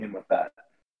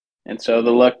And so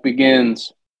the luck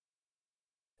begins.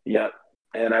 Yeah,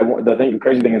 and the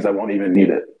crazy thing is I won't even need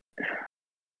it.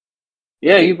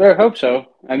 Yeah, you better hope so.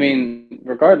 I mean,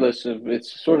 regardless of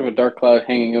it's sort of a dark cloud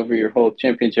hanging over your whole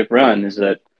championship run is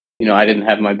that, I didn't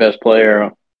have my best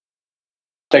player,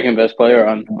 second best player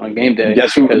on game day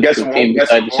Guess who? because Guess the who team won't?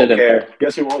 Guess who decided to sit won't him. care?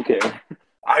 Guess who won't care?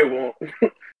 I won't.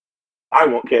 I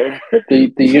won't care. The I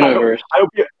hope. universe, I hope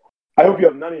you. I hope you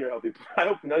have none of your healthy. I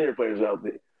hope none of your players are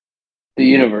healthy. the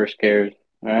universe cares,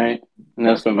 all right? And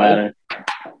that's what Right? matters.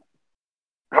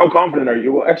 How confident are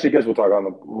you? Well, actually, I guess we'll talk about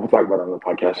it on the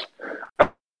podcast. I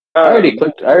Um. already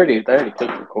clicked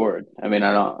record. I mean,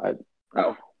 I don't.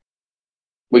 Oh,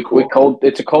 We cool. cold.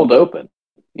 It's a cold open.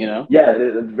 You know. Yeah,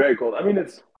 it's very cold. I mean,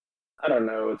 it's. I don't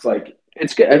know. It's like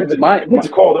It's good. if it's a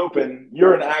cold open,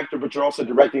 you're an actor, but you're also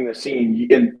directing the scene.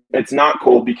 And it's not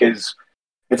cold because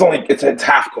it's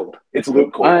half cold. It's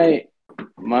Luke cold.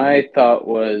 my thought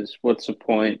was, what's the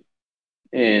point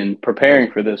in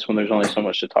preparing for this when there's only so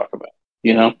much to talk about?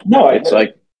 You know, No, I it's get it.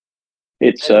 like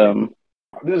it's And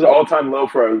this is an all-time low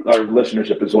for our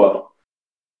listenership as well.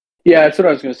 yeah, that's what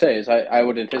I was going to say. Is I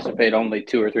would anticipate only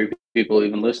two or three people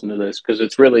even listen to this because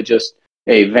it's really just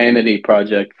a vanity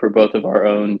project for both of our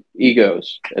own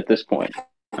egos at this point.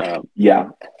 Yeah,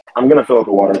 I'm gonna fill up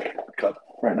a water cup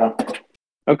right now.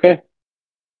 Okay.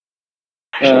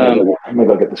 I'm gonna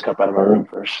go get this cup out of my room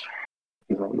first.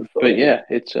 But yeah,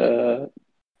 it's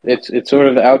sort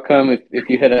of the outcome. If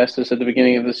you had asked us at the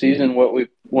beginning of the season what we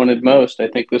wanted most, I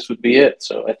think this would be it.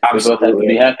 So I think we both have to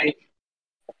be Absolutely. happy.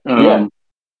 Yeah.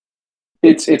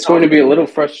 It's going to be a little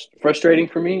frustrating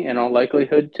for me, in all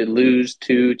likelihood, to lose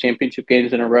two championship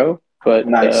games in a row. But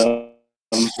Nice.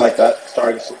 Like that.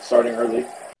 Starting early.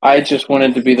 I just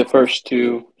wanted to be the first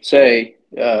to say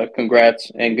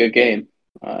congrats and good game.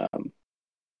 Um,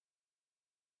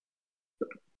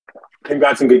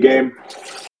 Congrats and good game.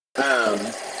 Um,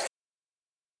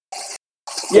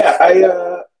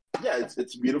 yeah,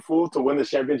 it's beautiful to win this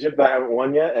championship that I haven't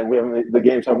won yet, and the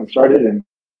games haven't started, and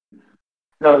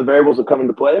none of the variables have come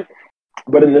into play.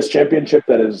 But in this championship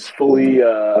that is fully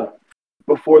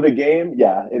before the game,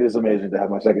 yeah, it is amazing to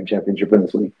have my second championship in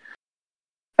this league.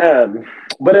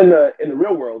 But in the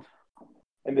real world,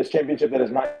 in this championship that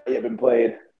has not yet been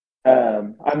played,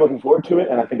 I'm looking forward to it,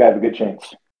 and I think I have a good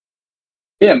chance.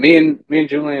 yeah, me and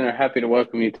Julian are happy to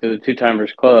welcome you to the Two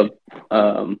Timers Club,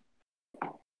 and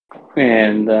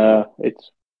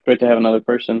it's great to have another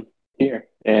person here.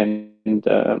 And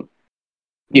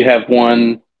you have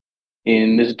one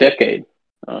in this decade.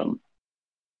 Um,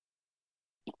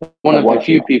 one I've of won the a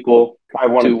few. few people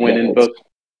I've won to in two win in decades. both.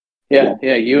 Yeah, Yeah,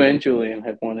 yeah. You and Julian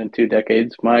have won in 2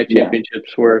 decades. My yeah,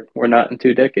 championships were not in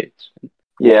 2 decades.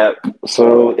 yeah.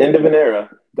 So end of an era,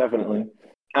 definitely.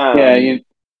 Yeah, Um,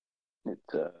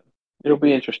 it's, it'll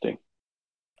be interesting.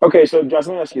 okay, so Josh,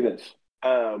 let me ask you this: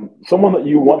 someone that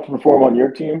you want to perform on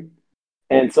your team,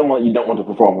 and someone you don't want to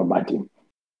perform on my team.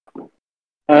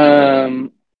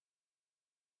 Um,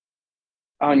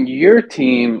 on your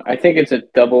team, I think it's a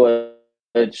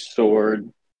double-edged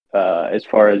sword. As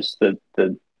far as the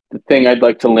thing I'd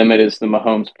like to limit is the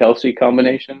Mahomes Kelsey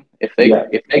combination. Yeah,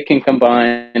 If they can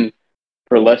combine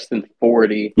for less than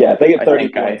 40, yeah. If they get I 30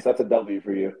 think points, that's a W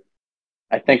for you.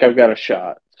 I think I've got a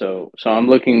shot. So I'm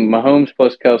looking Mahomes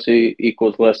plus Kelsey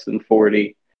equals less than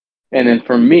 40. And then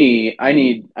for me, I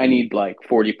need like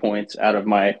 40 points out of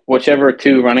my whichever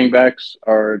two running backs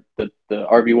are the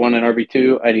RB1 and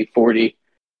RB2. I need 40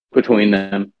 between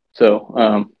them.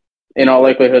 So in all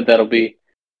likelihood, that'll be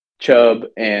Chubb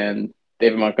and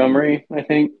David Montgomery. I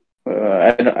think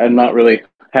I'm not really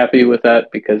happy with that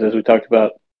because as we talked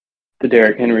about, the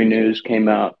Derrick Henry news came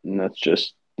out, and that's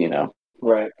just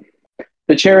Right.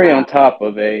 the cherry on top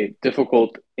of a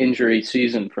difficult injury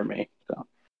season for me. So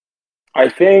I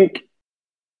think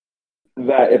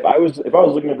that if I was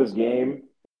looking at this game,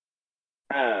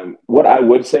 what I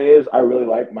would say is I really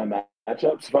like my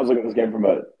matchups. If I was looking at this game from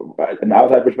an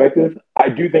outside perspective, I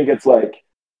do think it's like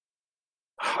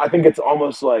I think it's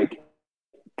almost like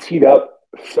teed up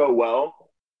so well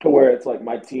to where it's like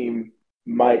my team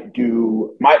might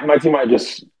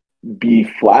just be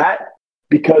flat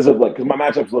because my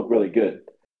matchups look really good.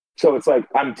 So it's like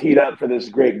I'm teed up for this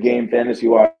great game fantasy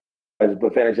wise,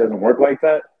 but fantasy doesn't work like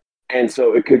that. And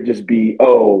so it could just be,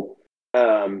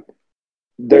 um,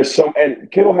 there's some,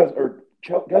 and Kittle has, or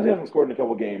Kelsey hasn't scored in a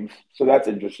couple games, so that's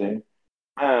interesting.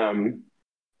 Um,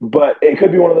 but it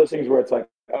could be one of those things where it's like,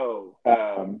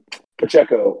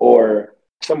 Pacheco or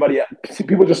somebody,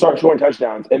 people just start scoring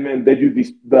touchdowns, and then they do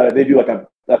like a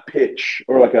pitch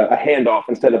or like a handoff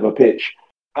instead of a pitch.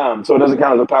 So it doesn't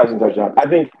count as a passing touchdown. I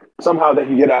think somehow they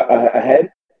can get out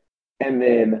ahead, and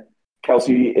then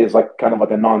Kelsey is like kind of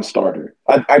like a non-starter.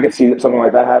 I could see something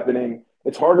like that happening.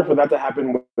 It's harder for that to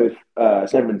happen with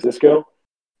San Francisco,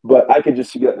 but I could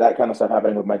just see that kind of stuff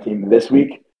happening with my team this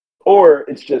week. Or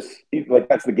it's just like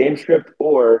that's the game script,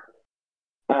 or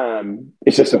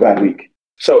it's just a bad week.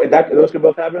 So if those could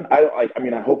both happen. I don't like. I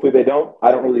mean, hopefully they don't. I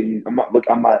don't really. I'm not. Look,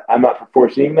 I'm not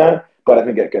foreseeing that, but I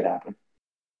think it could happen.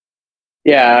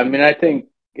 Yeah, I mean, I think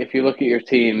if you look at your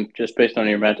team just based on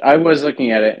your match, I was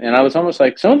looking at it and I was almost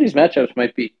like some of these matchups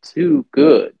might be too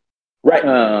good.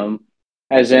 Right.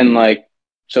 As in like,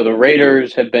 so the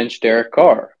Raiders have benched Derek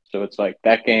Carr. So it's like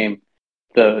that game,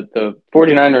 the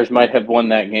 49ers might have won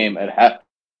that game at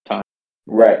halftime.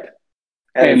 Right.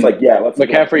 And it's like, yeah,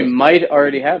 McCaffrey might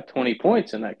already have 20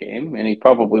 points in that game, and he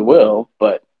probably will,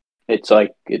 but it's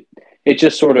like it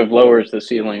just sort of lowers the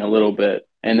ceiling a little bit.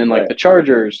 And then like the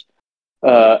Chargers,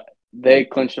 they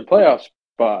clinched a playoff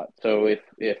spot. So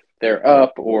if they're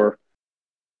up or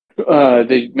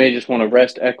they may just want to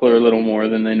rest Eckler a little more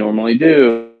than they normally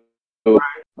do.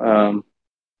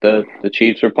 The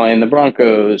Chiefs are playing the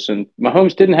Broncos, and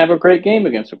Mahomes didn't have a great game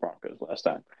against the Broncos last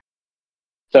time.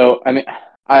 So, I mean,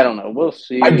 I don't know. We'll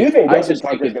see. I do think Justin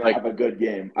Tucker is going to have a good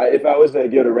game. If I was to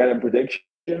give a random prediction,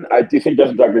 I do think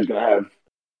Justin Tucker is going to have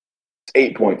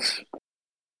 8 points.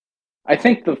 I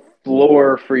think the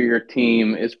floor for your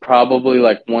team is probably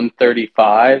like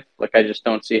 135. Like, I just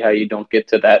don't see how you don't get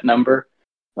to that number.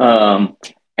 And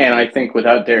I think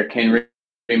without Derrick Henry,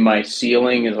 my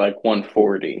ceiling is like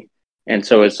 140. And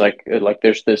so it's like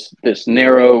there's this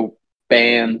narrow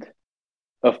band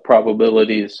of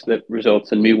probabilities that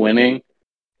results in me winning.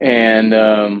 And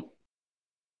I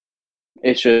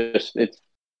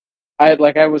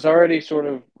was already sort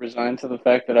of resigned to the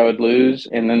fact that I would lose,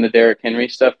 and then the Derrick Henry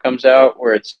stuff comes out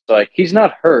where it's like he's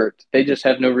not hurt; they just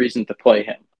have no reason to play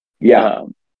him. Yeah,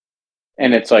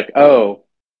 and it's like, oh,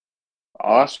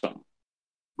 awesome.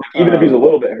 Even if he's a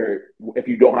little bit hurt, if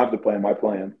you don't have to play him, why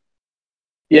play him?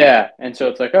 Yeah, and so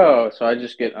it's like, oh, so I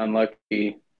just get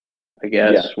unlucky, I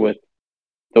guess, with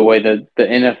the way the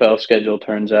NFL schedule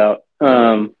turns out.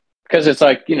 Because it's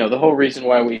like, the whole reason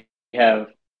why we have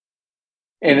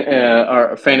in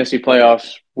our fantasy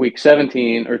playoffs week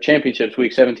 17 or championships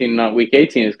week 17 not week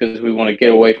 18 is because we want to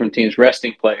get away from teams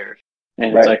resting players.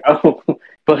 And it's like, oh,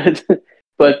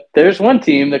 but there's one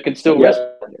team that can still rest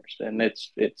players, and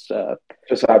it's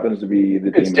just happens to be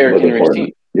the team. It's Derrick Henry's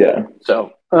team. Yeah.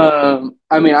 So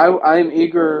I mean, I'm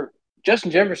eager.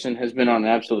 Justin Jefferson has been on an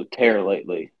absolute tear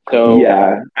lately. So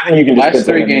yeah, I think you can just last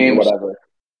 3 games, whatever.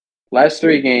 Last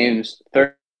 3 games,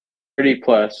 30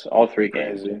 plus, all 3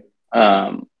 games. Crazy.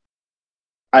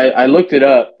 I looked it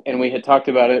up, and we had talked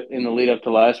about it in the lead up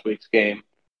to last week's game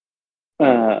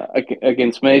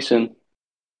against Mason.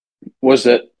 Was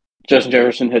that Justin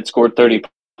Jefferson had scored 30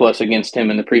 plus against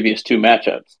him in the previous 2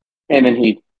 matchups, and then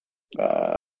he,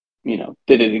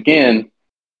 did it again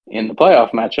in the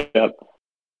playoff matchup.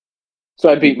 So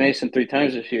I beat Mason 3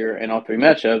 times this year, and all 3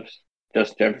 matchups,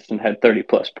 Justin Jefferson had 30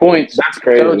 plus points. That's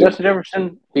crazy. So Justin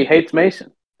Jefferson, he hates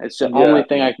Mason. It's the only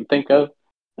thing I can think of.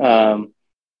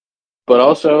 But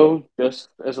also, just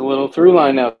as a little through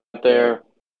line out there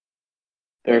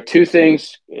are 2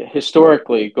 things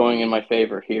historically going in my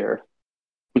favor here,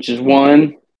 which is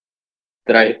one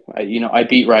that I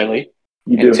beat Riley,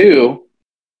 and 2,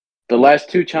 the last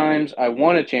 2 times I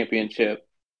won a championship,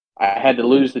 I had to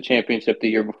lose the championship the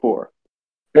year before.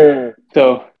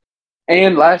 So,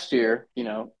 and last year,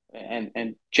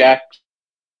 and Jack,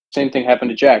 same thing happened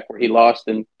to Jack where he lost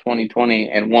in 2020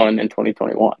 and won in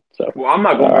 2021. So, well, I'm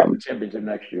not going back to the championship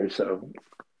next year. So,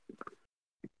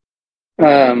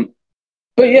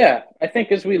 but yeah, I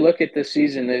think as we look at this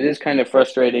season, it is kind of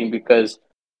frustrating because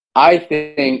I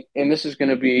think, and this is going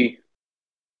to be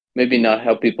maybe not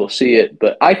how people see it,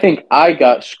 but I think I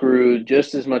got screwed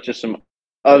just as much as some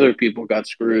other people got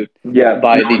screwed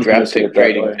by the draft pick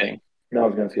trading thing. No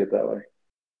one's going to see it that way.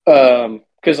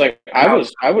 Because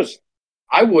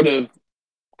I would have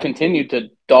continued to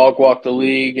dog walk the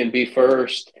league and be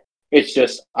first. It's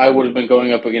just I would have been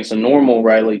going up against a normal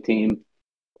Riley team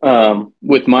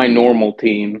with my normal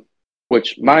team,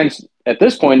 which mine's at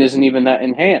this point isn't even that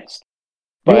enhanced.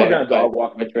 You weren't going to dog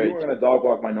walk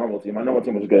my normal team. My normal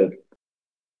team was good.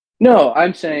 No,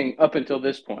 I'm saying up until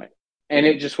this point, and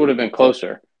it just would have been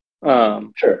closer.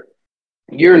 Sure.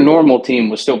 Your normal team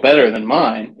was still better than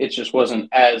mine. It just wasn't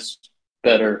as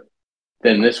better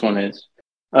than this one is.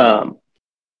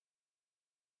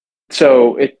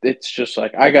 So it's just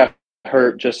like I got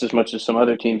hurt just as much as some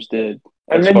other teams did.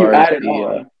 And then you added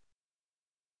on.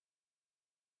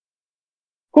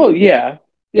 Well, yeah,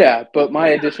 but my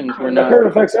additions were not. That hurt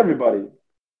affects everybody.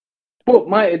 Well,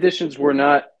 my additions were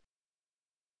not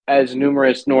as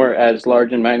numerous nor as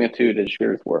large in magnitude as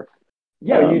yours were.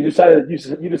 Yeah, you decided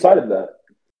that.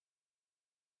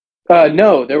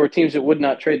 No, there were teams that would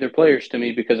not trade their players to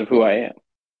me because of who I am.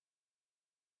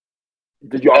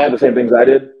 Did you offer the same things I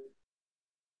did?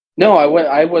 No,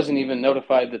 I wasn't even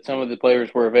notified that some of the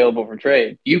players were available for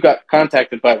trade. You got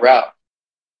contacted by Roush.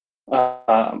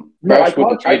 No, Roush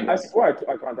wouldn't trade me. I swear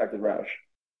I contacted Roush.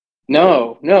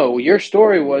 No. Your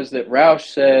story was that Roush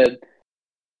said,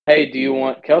 "Hey, do you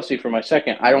want Kelce for my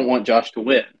second? I don't want Josh to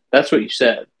win." That's what you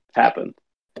said happened.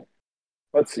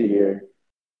 Let's see here.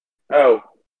 Oh,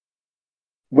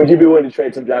 would you be willing to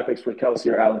trade some draft picks for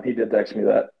Kelce or Allen? He did text me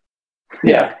that.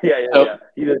 Yeah. Yeah.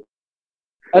 He did.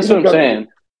 That's what I'm saying.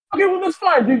 Okay, well that's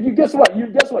fine, dude. You guess what? You're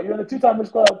in the 2-timers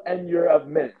club and you're of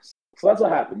mints. So that's what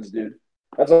happens, dude.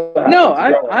 That's what happens. No,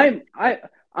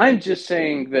 I'm just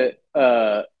saying that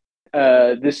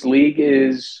this league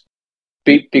is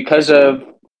because of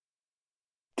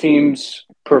teams'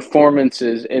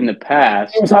 performances in the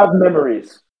past. Teams have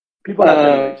memories. People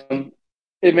have memories.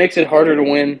 It makes it harder to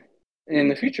win in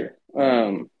the future.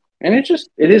 And it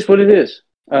is what it is.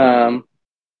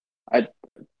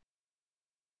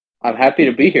 I'm happy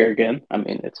to be here again. I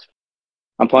mean,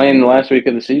 I'm playing the last week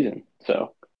of the season.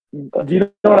 So, do you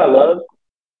know what I love?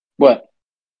 What?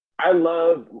 I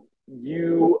love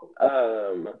you.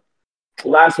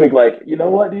 Last week, like, you know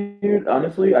what, dude?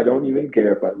 Honestly, I don't even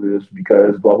care if I lose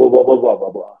because blah blah blah blah blah blah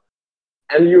blah.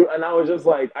 And I was just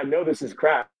like, I know this is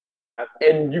crap,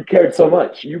 and you cared so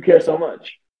much. You care so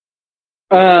much.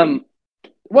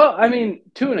 Well, I mean,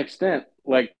 to an extent,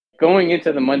 like going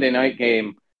into the Monday night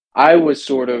game, I was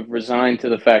sort of resigned to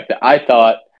the fact that I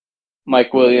thought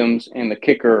Mike Williams and the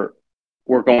kicker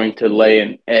were going to lay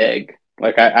an egg.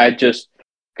 Like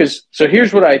so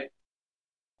here's what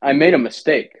I made a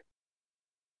mistake.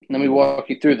 Let me walk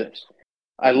you through this.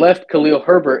 I left Khalil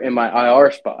Herbert in my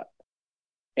IR spot,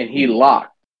 and he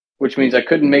locked, which means I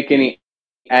couldn't make any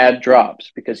ad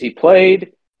drops because he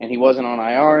played and he wasn't on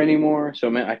IR anymore,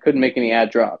 so I couldn't make any ad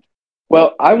drops.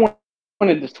 Well, I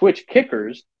wanted to switch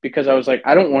kickers because I was like,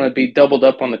 I don't want to be doubled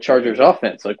up on the Chargers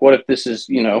offense. Like, what if this is,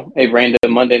 a random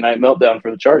Monday night meltdown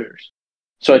for the Chargers?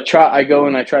 So I go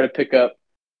and I try to pick up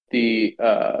the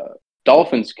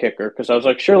Dolphins kicker because I was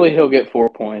like, surely he'll get 4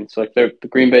 points. Like, the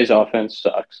Green Bay's offense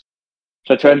sucks.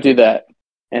 So I try to do that.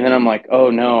 And then I'm like, oh,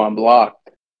 no, I'm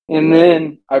blocked. And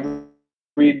then I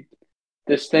read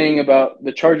this thing about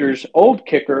the Chargers' old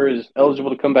kicker is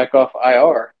eligible to come back off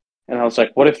IR. And I was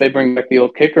like, what if they bring back the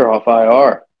old kicker off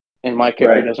IR and my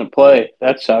kicker doesn't play?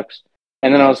 That sucks.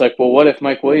 And then I was like, well, what if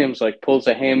Mike Williams pulls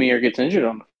a hammy or gets injured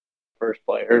on the first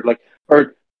play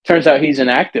or turns out he's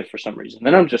inactive for some reason?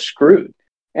 Then I'm just screwed.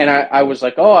 And I was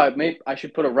like, oh, I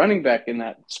should put a running back in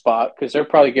that spot because they're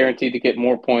probably guaranteed to get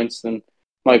more points than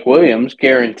Mike Williams,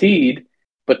 guaranteed.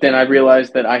 But then I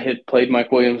realized that I had played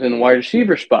Mike Williams in the wide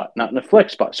receiver spot, not in the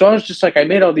flex spot. So I was just like, I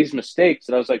made all these mistakes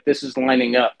that I was like, this is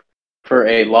lining up for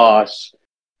a loss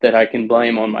that I can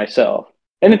blame on myself.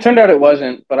 And it turned out it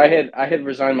wasn't, but I had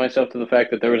resigned myself to the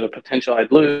fact that there was a potential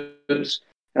I'd lose.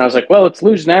 And I was like, well, let's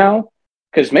lose now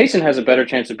because Mason has a better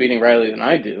chance of beating Riley than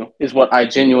I do, is what I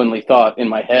genuinely thought in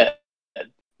my head.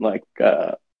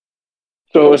 So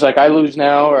it was like, I lose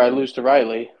now or I lose to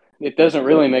Riley. It doesn't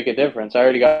really make a difference. I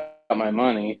already got my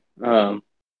money.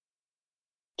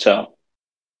 So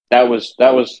that was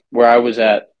where I was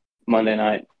at Monday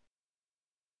night.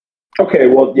 Okay,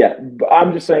 well, yeah, but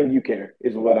I'm just saying you care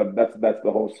is what that's the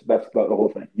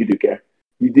whole thing. You do care.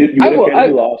 You didn't care if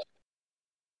you lost.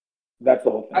 That's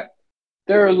the whole thing.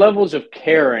 There are levels of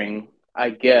caring, I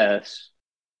guess.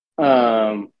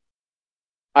 I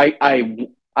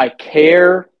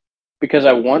care because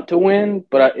I want to win,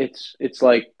 but it's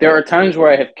like there are times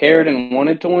where I have cared and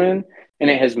wanted to win, and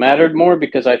it has mattered more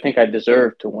because I think I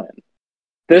deserve to win.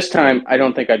 This time, I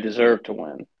don't think I deserve to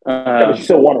win. But you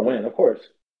still want to win, of course.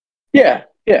 Yeah.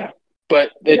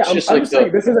 But it's I'm just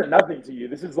saying, this isn't nothing to you.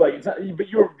 This is like, it's not, but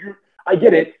you're. I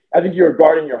get it. I think you're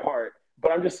guarding your heart.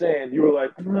 But I'm just saying, you were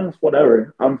like,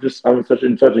 whatever. I'm in such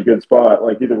a good spot.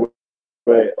 Like either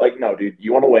way, like no, dude,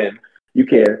 you want to win. You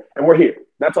care, and we're here.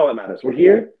 That's all that matters. We're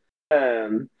here.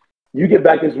 You get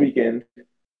back this weekend,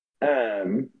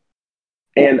 and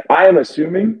I am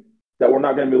assuming that we're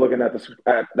not going to be looking at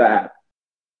the app.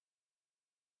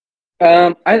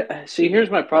 I see. Here's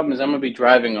my problem: is I'm gonna be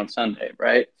driving on Sunday,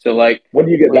 right? So when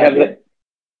do you get back in?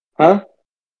 Huh?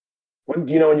 When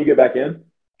do you know when you get back in?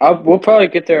 We'll probably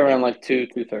get there around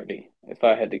 2:30, if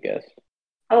I had to guess.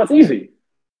 Oh, it's easy.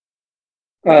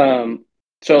 So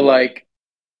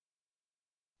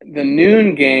the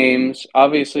noon games,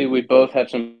 obviously we both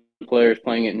have some players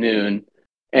playing at noon,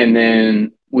 and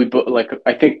then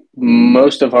I think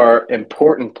most of our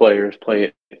important players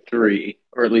play at 3,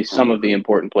 or at least some of the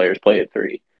important players play at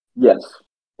 3. Yes.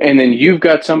 And then you've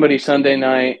got somebody Sunday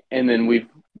night, and then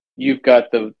you've got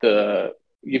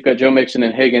you've got Joe Mixon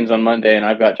and Higgins on Monday, and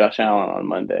I've got Josh Allen on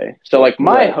Monday. So like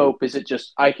my hope is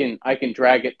I can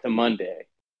drag it to Monday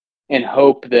and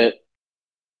hope that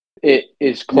it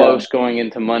is close going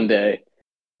into Monday.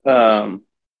 That'd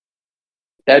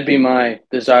be my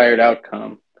desired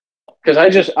outcome.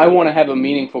 Because I want to have a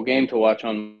meaningful game to watch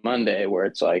on Monday where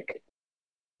it's like,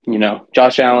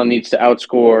 Josh Allen needs to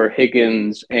outscore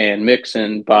Higgins and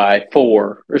Mixon by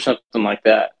 4 or something like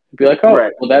that. Be like,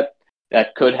 well,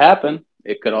 that could happen.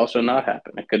 It could also not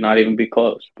happen. It could not even be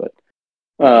close. But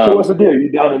so what's the deal? Are you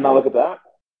down and not look at that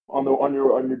on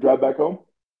your drive back home?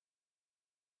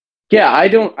 Yeah, I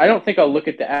don't think I'll look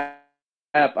at the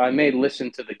app. I may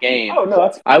listen to the game. Oh no,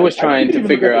 that's fine. I was trying to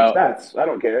figure out stats. I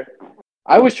don't care.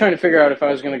 I was trying to figure out if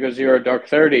I was going to go 0 dark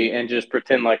 30 and just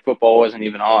pretend like football wasn't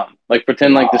even on. Like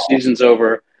pretend like the season's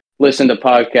over, listen to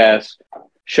podcasts,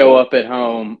 show up at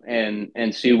home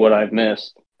and see what I've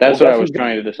missed. That's what I was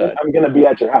trying to decide. I'm going to be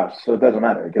at your house, so it doesn't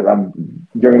matter because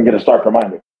you're going to get a stark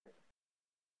reminder.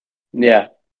 Yeah.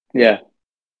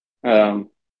 I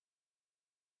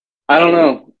don't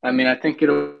know. I mean, I think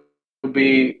it'll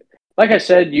be like I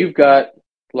said. You've got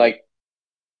like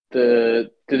do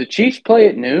the Chiefs play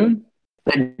at noon?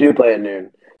 They do play at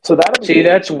noon. So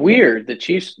that's weird. The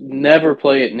Chiefs never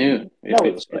play at noon. I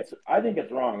think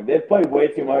it's wrong. They've played way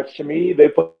too much. To me, they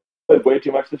played way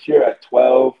too much this year at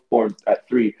 12 or at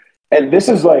 3. And this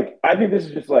is I think this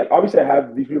is just obviously I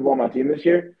have these people on my team this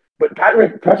year, but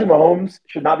Patrick Mahomes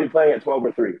should not be playing at 12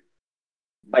 or 3.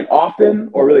 Often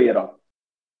or really at all.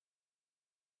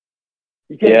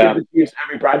 You can't give the Chiefs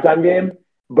every primetime game,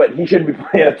 but he shouldn't be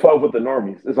playing at 12 with the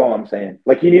normies, is all I'm saying.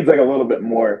 He needs a little bit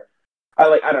more.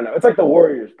 I don't know. It's like the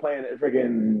Warriors playing at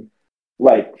freaking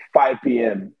 5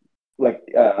 p.m.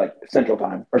 Central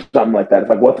Time or something like that.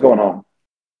 It's what's going on?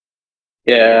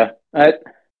 Yeah.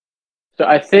 So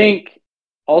I think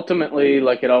ultimately,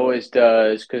 like it always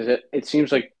does, because it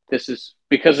seems like this is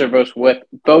because they're both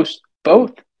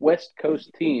West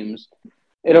Coast teams.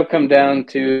 It'll come down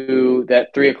to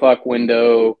that 3:00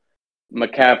 window.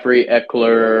 McCaffrey,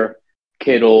 Eckler,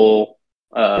 Kittle.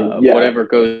 Whatever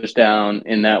goes down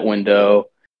in that window.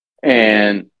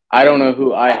 And I don't know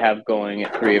who I have going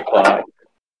at 3:00.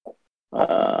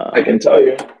 I can tell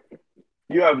you.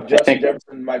 You have Justin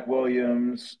Jefferson, Mike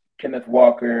Williams, Kenneth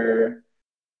Walker,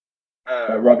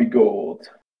 Robbie Gould.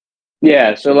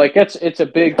 Yeah, so it's a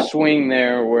big swing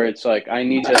there where it's I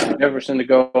need Justin Jefferson to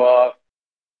go off.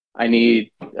 I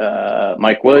need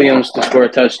Mike Williams to score a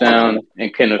touchdown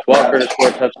and Kenneth Walker to score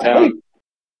a touchdown.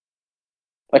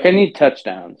 I need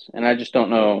touchdowns, and I just don't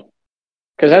know.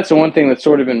 Because that's the one thing that's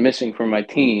sort of been missing from my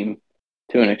team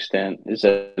to an extent is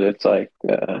that it's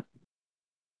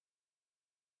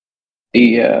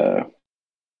the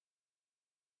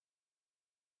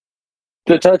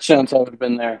touchdowns haven't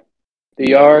been there. The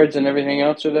yards and everything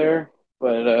else are there,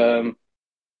 but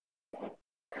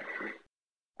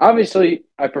obviously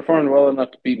I performed well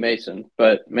enough to beat Mason,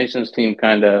 but Mason's team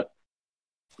kind of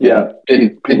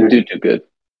didn't do too good.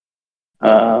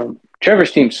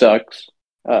 Trevor's team sucks,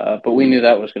 but we knew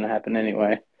that was going to happen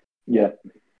anyway. Yeah.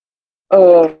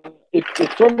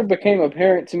 It sort of became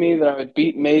apparent to me that I would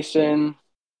beat Mason.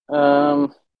 I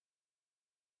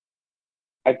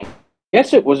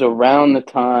guess it was around the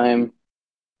time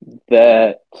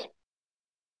that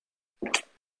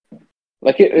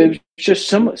it was just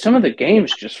some of the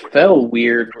games just fell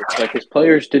weird. His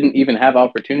players didn't even have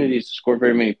opportunities to score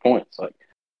very many points.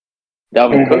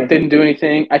 Dalvin Cook didn't do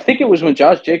anything. I think it was when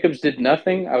Josh Jacobs did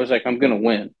nothing. I was I'm going to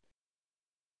win.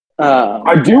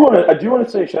 I do want to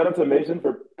say shout out to Mason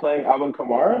for playing Alvin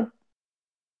Kamara.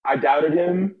 I doubted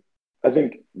him. I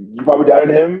think you probably doubted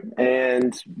him,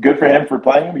 and good for him for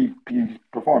playing him. He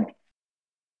performed.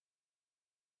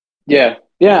 Yeah.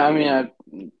 I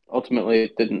mean, ultimately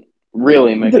it didn't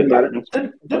really make a difference.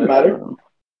 Didn't matter.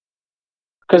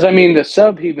 Because the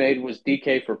sub he made was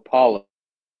DK for Pollard.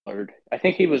 I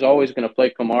think he was always going to play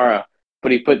Kamara,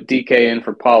 but he put DK in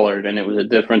for Pollard, and it was a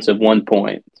difference of 1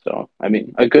 point. So, a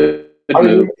good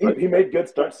move. He made good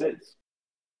start sits.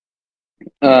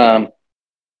 But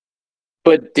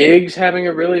Diggs having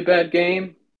a really bad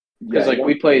game because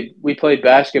we played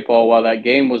basketball while that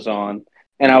game was on,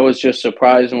 and I was just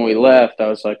surprised when we left. I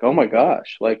was like, oh my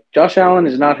gosh, Josh Allen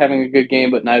is not having a good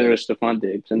game, but neither is Stephon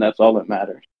Diggs, and that's all that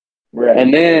matters. Right.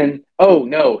 And then, oh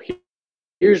no.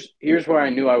 Here's where I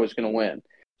knew I was going to win.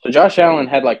 So Josh Allen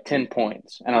had 10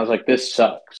 points, and I was like, this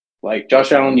sucks.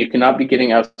 Josh Allen, you cannot be getting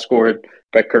outscored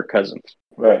by Kirk Cousins.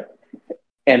 Right.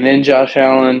 And then Josh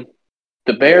Allen,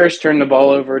 the Bears turn the ball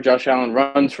over. Josh Allen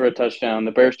runs for a touchdown.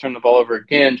 The Bears turn the ball over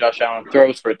again. Josh Allen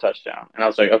throws for a touchdown. And I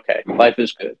was like, okay, life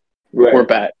is good. Right. We're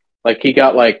back. Like, he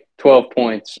got like 12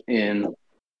 points in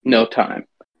no time.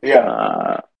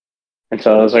 Yeah. And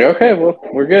so I was like, okay, well,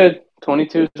 we're good.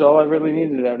 22 is all I really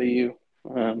needed out of you.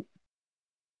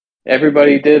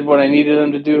 Everybody did what I needed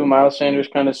them to do. Miles Sanders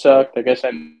kind of sucked. I guess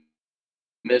I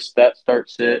missed that start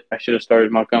sit. I should have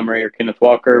started Montgomery or Kenneth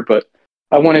Walker, but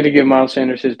I wanted to give Miles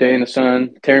Sanders his day in the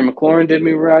sun. Terry McLaurin did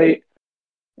me right.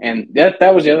 And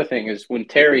that was the other thing is when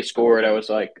Terry scored, I was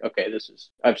like, okay,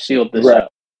 I've sealed this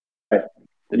up.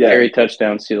 The Terry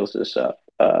touchdown seals this up.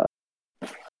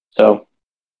 So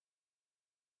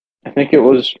I think it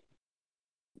was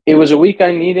a week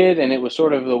I needed, and it was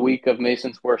sort of the week of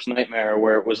Mason's worst nightmare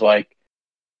where it was like,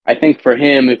 I think for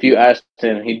him, if you asked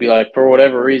him, he'd be like, for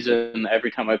whatever reason,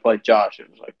 every time I played Josh, it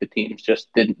was like the team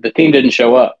didn't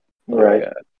show up. Right.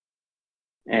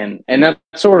 And that's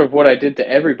sort of what I did to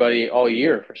everybody all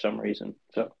year for some reason.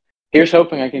 So here's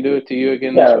hoping I can do it to you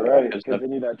again this week. Right.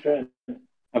 Continue that trend.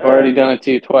 I've already done it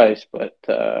to you twice, but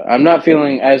I'm not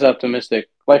feeling as optimistic.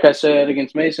 Like I said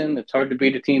against Mason, it's hard to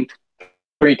beat a team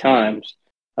 3 times.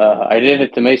 I did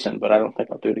it to Mason, but I don't think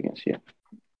I'll do it against you.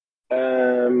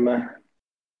 I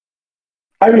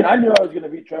mean, I knew I was going to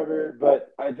beat Trevor,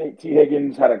 but I think T.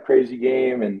 Higgins had a crazy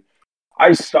game, and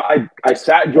I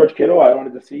sat George Kittle. I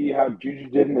wanted to see how Juju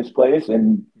did in his place,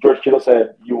 and George Kittle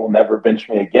said, "You will never bench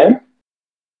me again."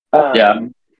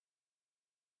 And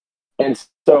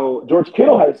so George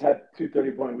Kittle has had 2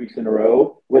 30-point weeks in a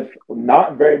row with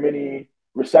not very many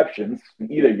receptions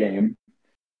in either game.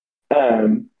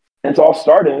 And so I'll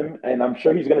start him, and I'm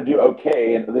sure he's going to do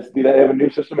okay. And they have a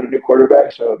new system and a new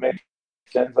quarterback, so it makes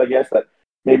sense, I guess, that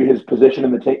maybe his position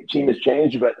in the team has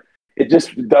changed. But it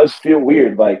just does feel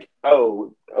weird. Like,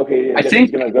 oh, okay, I think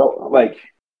he's going to go. Like,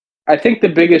 I think the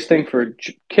biggest thing for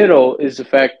Kittle is the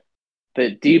fact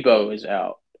that Debo is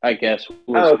out. I guess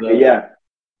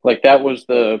like that was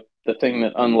the thing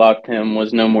that unlocked him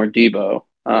was no more Debo.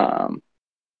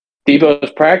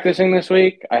 Debo's practicing this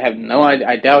week. I have no idea.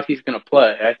 I doubt he's going to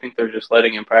play. I think they're just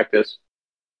letting him practice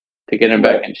to get him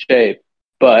back in shape.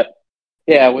 But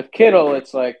yeah, with Kittle,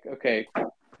 it's like, okay,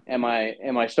 am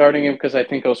I starting him because I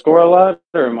think he'll score a lot,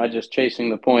 or am I just chasing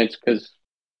the points because?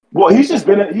 Well, he's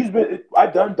been.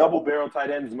 I've done double barrel tight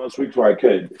ends most weeks where I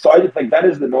could, so I just think that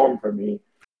is the norm for me.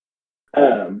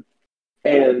 And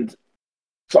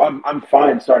so I'm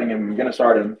fine starting him. I'm going to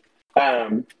start him,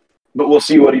 but we'll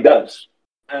see what he does.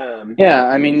 Yeah,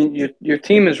 I mean, your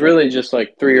team is really just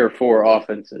like 3 or 4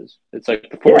 offenses. It's like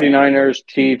the 49ers,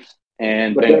 Chiefs,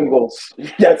 and Bengals.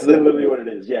 That's literally what it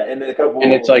is. Yeah, and a couple.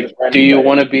 And it's like, do you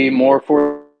want to be more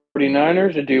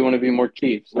 49ers or do you want to be more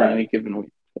Chiefs on any given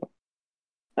week? So.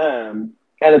 And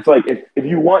it's like if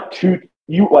you want you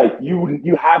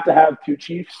have to have 2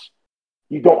 Chiefs.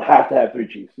 You don't have to have 3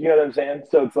 Chiefs. You know what I'm saying?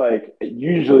 So it's like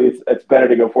usually it's better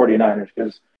to go 49ers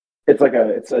because it's like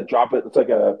a drop it. It's like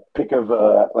a pick of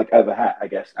like out of the hat, I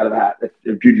guess, out of the hat.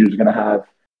 If Juju's going to have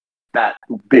that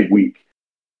big week,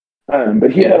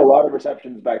 but he had a lot of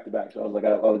receptions back to back, so I was like,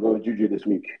 I'll go with Juju this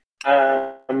week.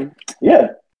 I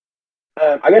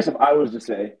guess if I was to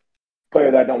say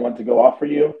player that I don't want to go off for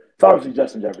you, it's obviously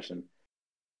Justin Jefferson.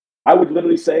 I would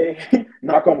literally say,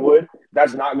 knock on wood,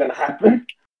 that's not going to happen.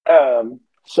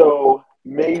 So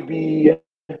maybe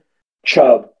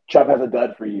Chubb has a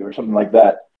dud for you or something like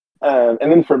that. And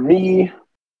then for me,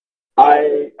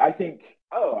 I think,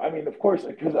 of course,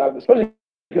 because especially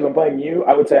because I'm playing you,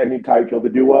 I would say I need Tyreek Hill to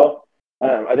do well.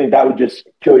 I think that would just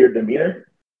kill your demeanor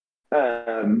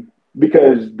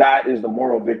because that is the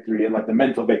moral victory and like the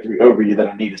mental victory over you that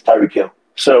I need is Tyreek Hill.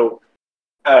 So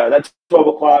that's 12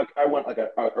 o'clock. I went like an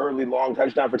early long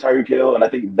touchdown for Tyreek Hill, and I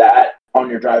think that on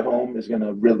your drive home is going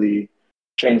to really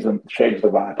change the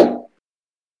vibe.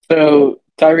 So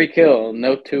Tyreek Hill,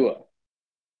 no Tua.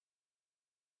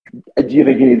 Do you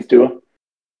think he needs Tua?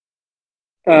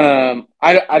 I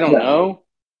don't know.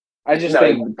 I just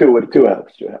think Tua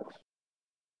helps. Tua helps.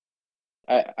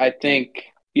 I think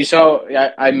you saw.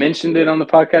 I mentioned it on the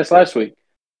podcast last week.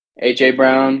 AJ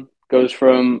Brown goes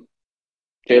from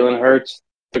Jalen Hurts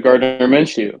to Gardner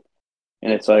Minshew,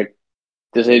 and it's like,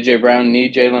 does AJ Brown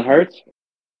need Jalen Hurts?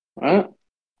 I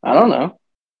don't know,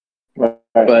 right.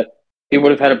 But he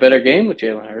would have had a better game with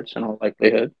Jalen Hurts in all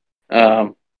likelihood.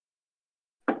 So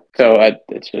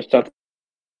it's just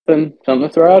something to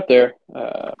throw out there.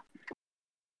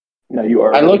 No, you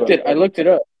are. I looked it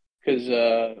up because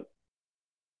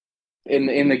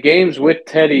in the games with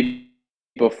Teddy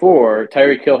before,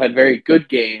 Tyreek Hill had very good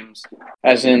games,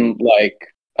 as in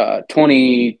like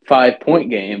 25-point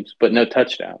games, but no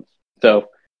touchdowns. So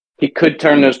he could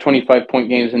turn those 25-point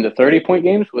games into 30-point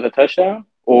games with a touchdown,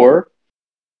 or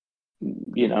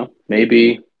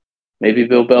maybe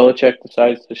Bill Belichick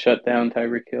decides to shut down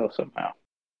Tyreek Hill somehow.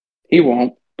 He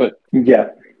won't, but yeah,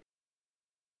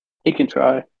 he can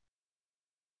try.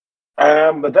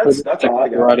 But that's all I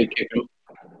got. Karate kick him.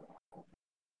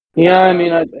 Yeah, I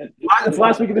mean, it's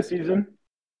last week of the season,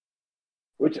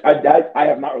 which I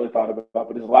have not really thought about,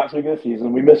 but it's the last week of the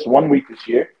season. We missed 1 week this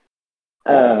year.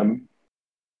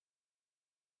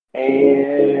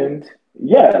 And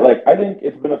yeah, like I think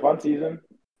it's been a fun season.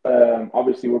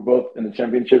 Obviously, we're both in the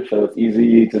championship, so it's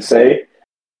easy to say.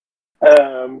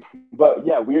 But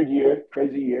yeah, weird year,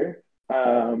 crazy year.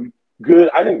 Good,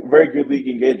 I think very good league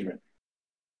engagement.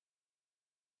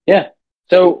 Yeah.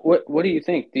 So what do you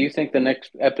think? Do you think the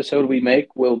next episode we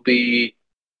make will be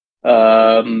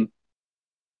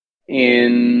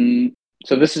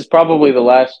so this is probably the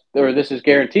last, or this is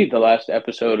guaranteed the last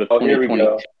episode of 2020. Here we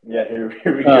go. Yeah,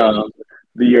 here we go.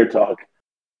 The year talk.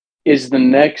 Is the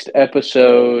next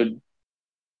episode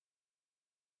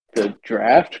the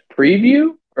draft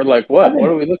preview? Or like what? What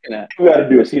are we looking at? We got to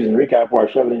do a season recap where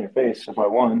I shove it in your face if I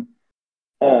won.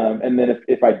 And then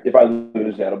if I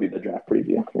lose, that'll be the draft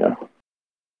preview. Yeah.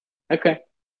 Okay.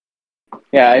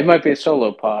 Yeah, it might be a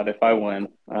solo pod if I win.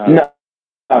 No,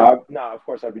 of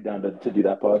course I'd be down to do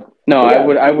that pod. No, yeah.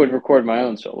 I would record my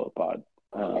own solo pod.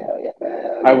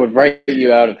 I would write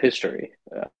you out of history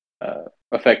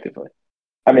effectively.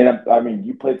 I mean,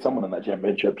 you played someone in that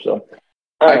championship, so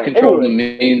I control the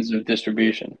means of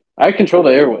distribution. I control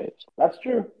the airwaves. That's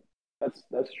true.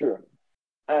 That's true.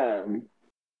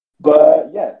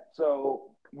 But yeah,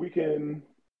 so we can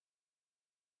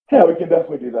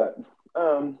definitely do that.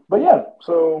 But yeah,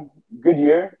 so good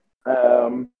year.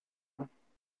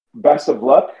 Best of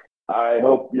luck. I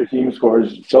hope your team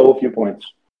scores so few points.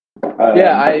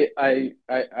 Yeah,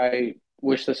 I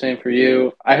wish the same for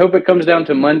you. I hope it comes down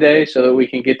to Monday so that we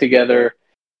can get together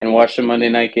and watch the Monday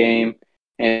night game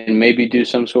and maybe do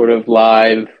some sort of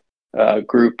live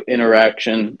group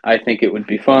interaction. I think it would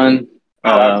be fun.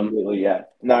 Absolutely, yeah.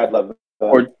 No, I'd love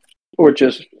that. Or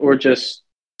just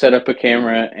set up a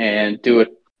camera and do a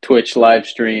Twitch live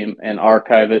stream and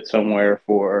archive it somewhere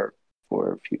for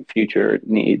future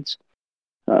needs.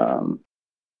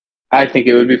 I think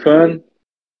it would be fun.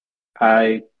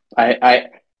 I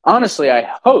honestly,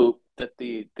 I hope that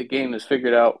the game is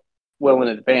figured out well in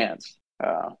advance.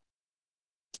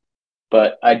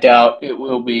 But I doubt it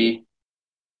will be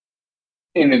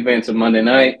in advance of Monday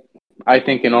night. I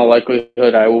think in all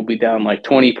likelihood I will be down like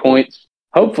 20 points.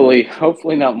 Hopefully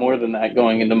not more than that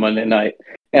going into Monday night.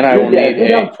 And I will need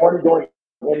down 20 going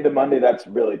into Monday. That's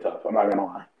really tough. I'm not gonna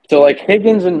lie. So like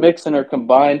Higgins and Mixon are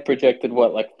combined projected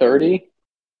what, like 30?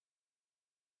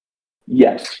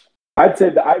 Yes. I'd say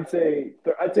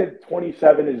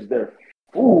 27 is their.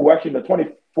 Actually, the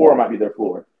 24 might be their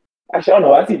floor. Actually, I don't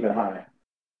know. That's even high.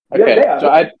 Okay, so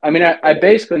I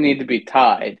basically need to be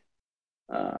tied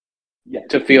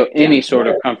to feel any sort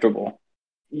of comfortable.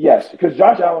 Yes, because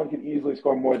Josh Allen could easily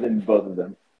score more than both of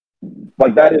them.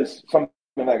 Like that is something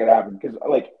that could happen because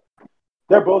like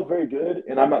they're both very good,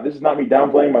 and this is not me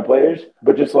downplaying my players,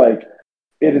 but just like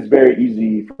it is very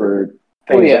easy for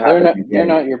things. They're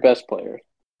not your best players.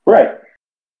 Right.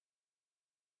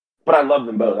 But I love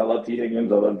them both. I love T.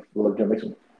 Higgins. I love Joe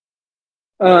Mixon.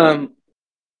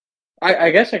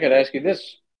 I guess I could ask you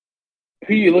this: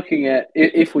 who are you looking at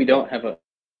if we don't have a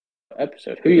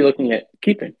episode? Who are you looking at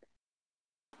keeping?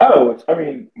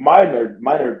 Mine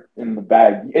are in the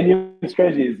bag. And what's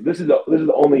crazy is this is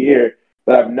the only year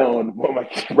that I've known what my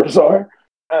keepers are.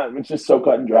 It's just so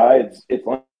cut and dry. It's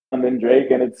London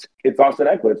Drake and it's Austin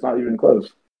Ekeler. It's not even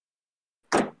close.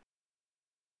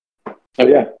 So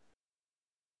yeah.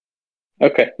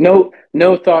 Okay. No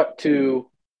thought to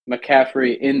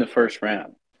McCaffrey in the first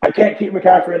round. I can't keep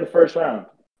McCaffrey in the first round.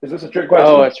 Is this a trick question?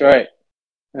 Oh, that's right.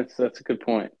 That's a good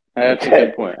point. That's a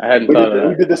good point. I hadn't thought of that.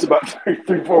 We did this about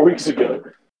 3-4 weeks ago.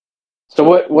 So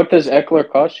what does Ekeler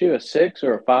cost you? A 6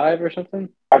 or a 5 or something?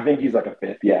 I think he's like a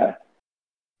 5th. Yeah.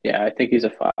 Yeah, I think he's a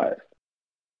 5. Okay.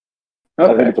 I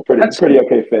think it's a pretty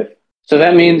okay 5th. So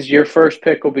that means your first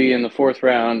pick will be in the 4th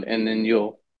round, and then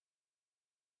you'll.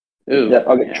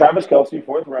 Travis Kelce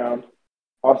 4th round.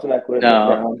 Austin Ekeler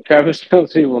 4th round. Travis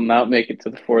Kelce will not make it to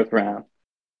the 4th round.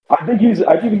 I think he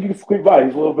can squeak by.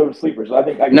 He's a little bit of a sleeper. So I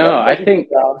think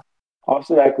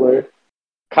Austin Ekeler.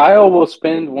 Kyle will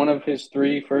spend one of his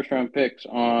 3 first-round picks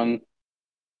on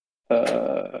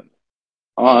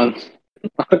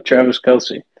Travis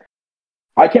Kelce.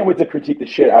 I can't wait to critique the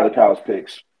shit out of Kyle's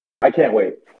picks. I can't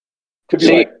wait.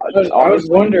 I was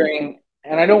wondering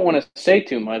and I don't want to say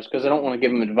too much because I don't want to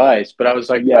give him advice, but I was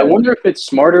like, I Yeah. wonder if it's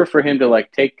smarter for him to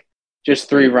like take just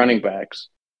 3 running backs,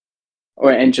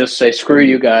 and just say, screw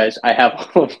you guys, I have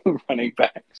all of the running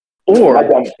backs, I or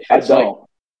don't. if I it's like don't.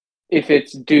 if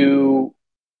it's do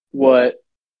what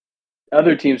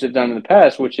other teams have done in the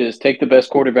past, which is take the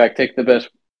best quarterback, take the best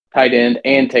tight end,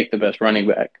 and take the best running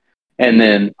back, and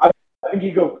then I think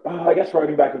you go. I guess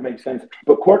running back would make sense,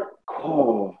 but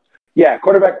yeah,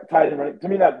 quarterback, tight end, running. To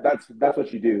me, that's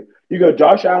what you do. You go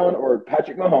Josh Allen or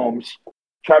Patrick Mahomes,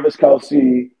 Travis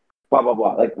Kelsey, blah blah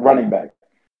blah, like running back,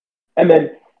 and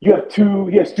then you have two.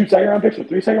 He has 2 second-round picks or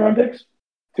 3 second-round picks.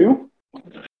 2.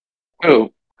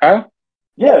 who Kyle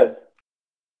Yeah.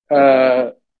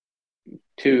 uh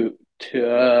to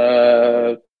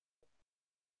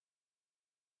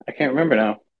I can't remember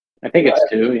now. I think Yeah.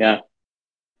 it's 2. Yeah.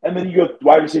 And then you go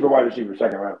wide receiver,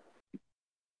 second round.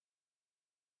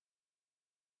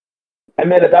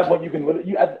 And then at that point, you can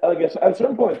literally, I guess at a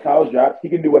certain point in Kyle's draft, he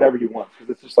can do whatever he wants because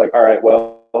it's just like, all right,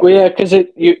 well, Well, yeah, because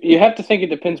you have to think it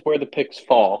depends where the picks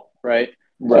fall, right?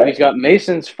 So right. he's got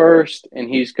Mason's first, and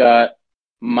he's got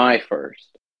my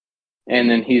first, and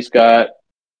then he's got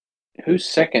whose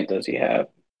second does he have?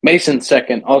 Mason's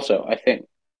second, also, I think.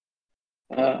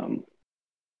 Um,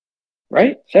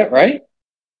 right? Is that right?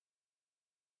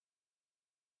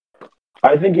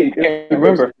 I think he, I can't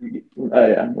remember.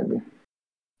 yeah, maybe.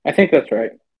 I think that's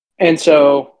right. And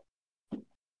so,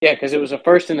 yeah, because it was a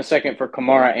first and a second for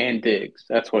Kamara and Diggs.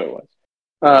 That's what it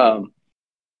was.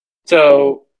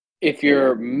 So if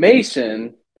you're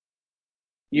Mason,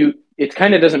 it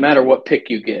kind of doesn't matter what pick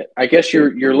you get. I guess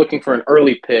you're looking for an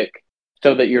early pick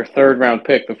so that your 3rd round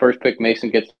pick, the first pick Mason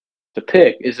gets to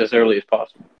pick, is as early as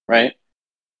possible, right?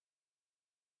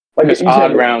 Like Because you odd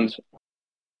said, rounds.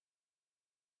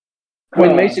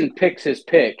 When Mason picks his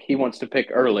pick, he wants to pick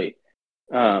early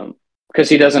because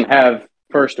he doesn't have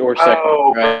first or second,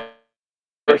 right?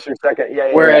 first or second.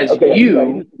 Yeah. Whereas Okay.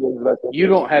 you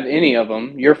don't have any of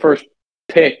them. Your first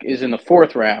pick is in the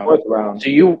 4th round, 4th round. so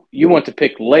you want to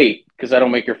pick late because that'll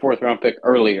make your 4th round pick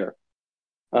earlier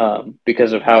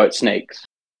because of how it snakes.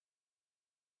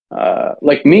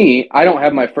 Like me, I don't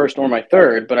have my first or my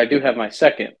third, but I do have my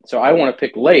second. So I want to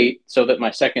pick late so that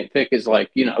my second pick is like,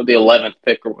 the 11th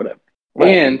pick or whatever. Right.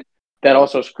 And that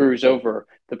also screws over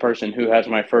the person who has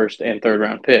my first and third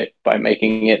round pick by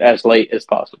making it as late as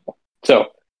possible. So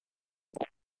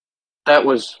that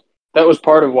was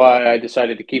part of why I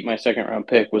decided to keep my second round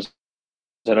pick, was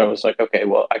that I was like, okay,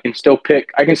 well, I can still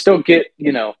get,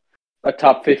 a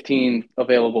top 15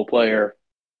 available player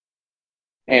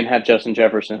and have Justin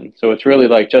Jefferson. So it's really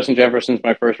like Justin Jefferson's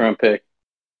my first round pick,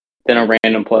 then a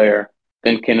random player,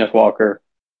 then Kenneth Walker,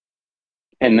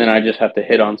 and then I just have to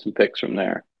hit on some picks from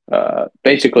there.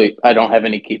 Basically, I don't have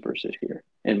any keepers this year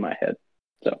in my head.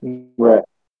 So right.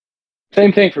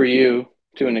 Same thing for you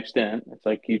to an extent. It's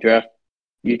like you draft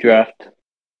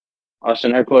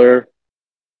Austin Eckler,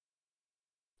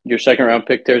 your second round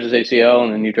pick tears his ACL,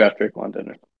 and then you draft Drake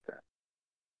London.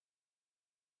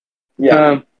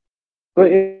 Yeah.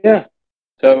 But yeah,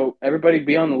 so everybody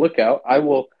be on the lookout. I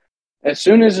will, as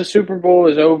soon as the Super Bowl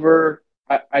is over,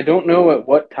 I don't know at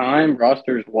what time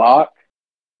rosters lock.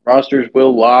 Rosters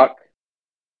will lock,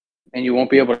 and you won't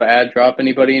be able to drop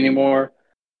anybody anymore.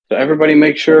 So everybody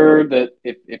make sure that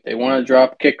if they want to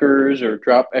drop kickers or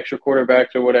drop extra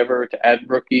quarterbacks or whatever to add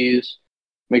rookies,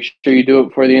 make sure you do it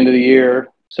before the end of the year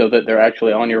so that they're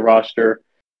actually on your roster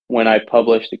when I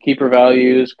publish the keeper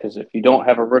values. Because if you don't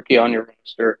have a rookie on your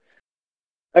roster,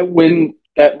 when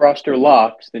that roster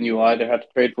locks, then you either have to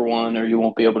trade for one or you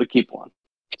won't be able to keep one.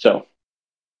 So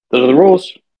those are the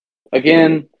rules.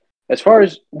 Again, as far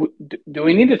as do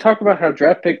we need to talk about how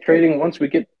draft pick trading once we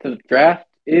get to the draft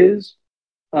is?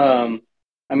 I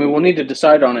mean, we'll need to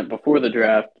decide on it before the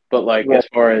draft, but like right. As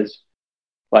far as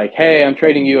like, hey, I'm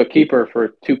trading you a keeper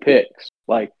for 2 picks.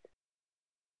 Like,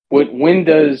 when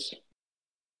do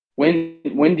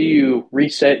you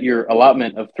reset your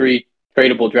allotment of 3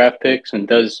 tradable draft picks, and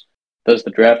does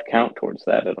the draft count towards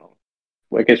that at all?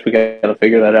 Well, I guess we got to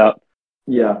figure that out.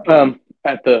 Yeah.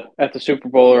 At the Super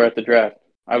Bowl or at the draft.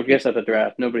 I would guess at the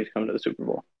draft. Nobody's coming to the Super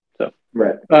Bowl, so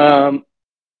right.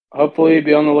 Hopefully,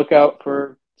 be on the lookout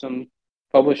for some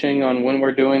publishing on when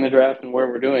we're doing the draft and where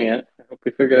we're doing it. I hope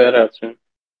we figure that out soon.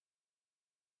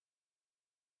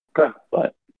 Okay.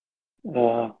 But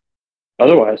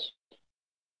otherwise,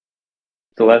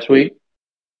 the last week.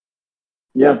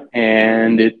 Yeah.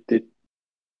 And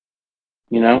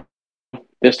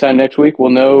this time next week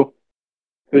we'll know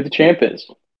who the champ is.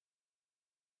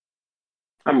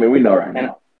 I mean, we know right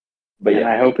now. But yeah,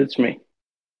 I hope it's me.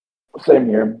 Same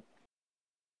here. Do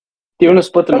you want to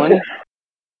split the money?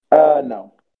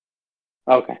 No.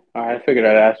 Okay, all right. I figured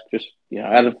I'd ask, just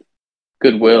out of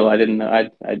goodwill. I didn't know.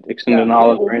 I'd extend Yeah, an we,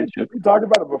 olive well, we, branch. we talked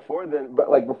about it before then, but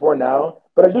like before now.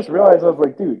 But I just realized I was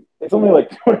like, dude, it's only like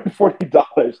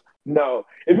 $240. No,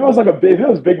 if it was like if it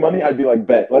was big money, I'd be like,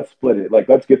 bet, let's split it. Like,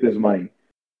 let's get this money.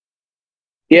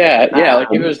 Yeah, yeah. Like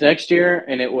if it Um, was next year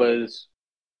and it was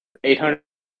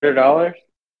 $800,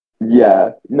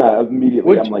 yeah, no,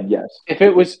 immediately I'm would like, yes. if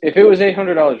it was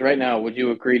 $800 right now, would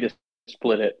you agree to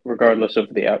split it regardless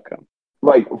of the outcome?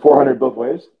 Like 400 both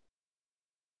ways.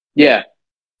 Yeah,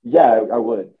 Yeah, I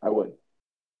would. I would.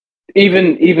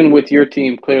 even with your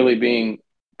team clearly being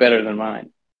better than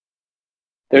mine,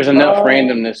 there's enough Uh,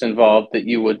 randomness involved that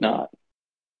you would not.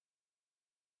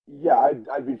 yeah,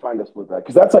 I'd be fine to split that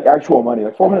because that's like actual money.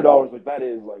 Like $400, like that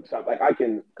is like something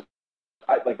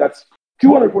like like that's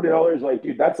 $240. Like,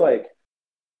 dude, that's like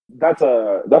that's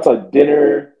a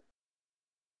dinner,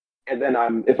 and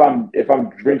then if I'm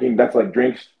drinking, that's like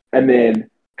drinks, and then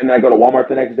I go to Walmart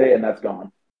the next day, and that's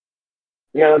gone.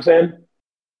 You know what I'm saying?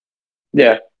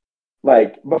 Yeah,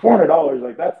 Like, but $400,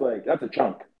 like that's a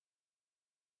chunk.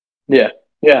 yeah,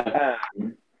 yeah,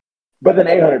 Um, but then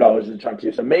 $800 is a chunk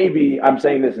too. So maybe I'm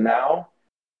saying this now,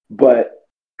 but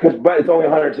it's only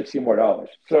 $160 more.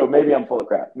 So maybe I'm full of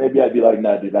crap. Maybe I'd be like,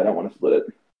 no, dude, I don't want to split it.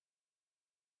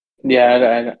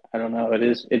 yeah. I don't know. It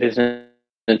is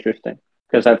interesting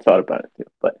because I've thought about it too.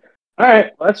 But all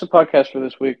right, well, that's the podcast for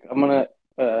this week. I'm gonna.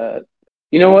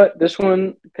 You know what? This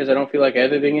one, because I don't feel like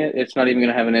editing it, it's not even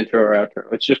gonna have an intro or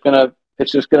outro. It's just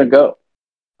gonna go.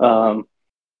 Um,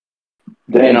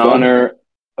 in Damn, son. honor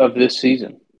of this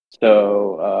season.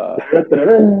 So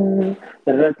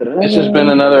this has been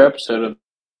another episode of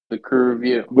the Crew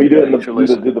Review. Will you do it in Thanks for do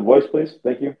listening. the voice, please?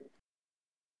 Thank you.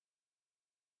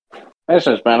 This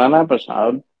has been an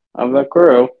episode of the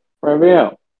Crew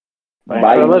Review. Thanks for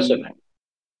Bye. listening.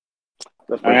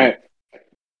 That's All perfect. right.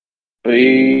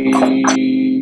 Peace.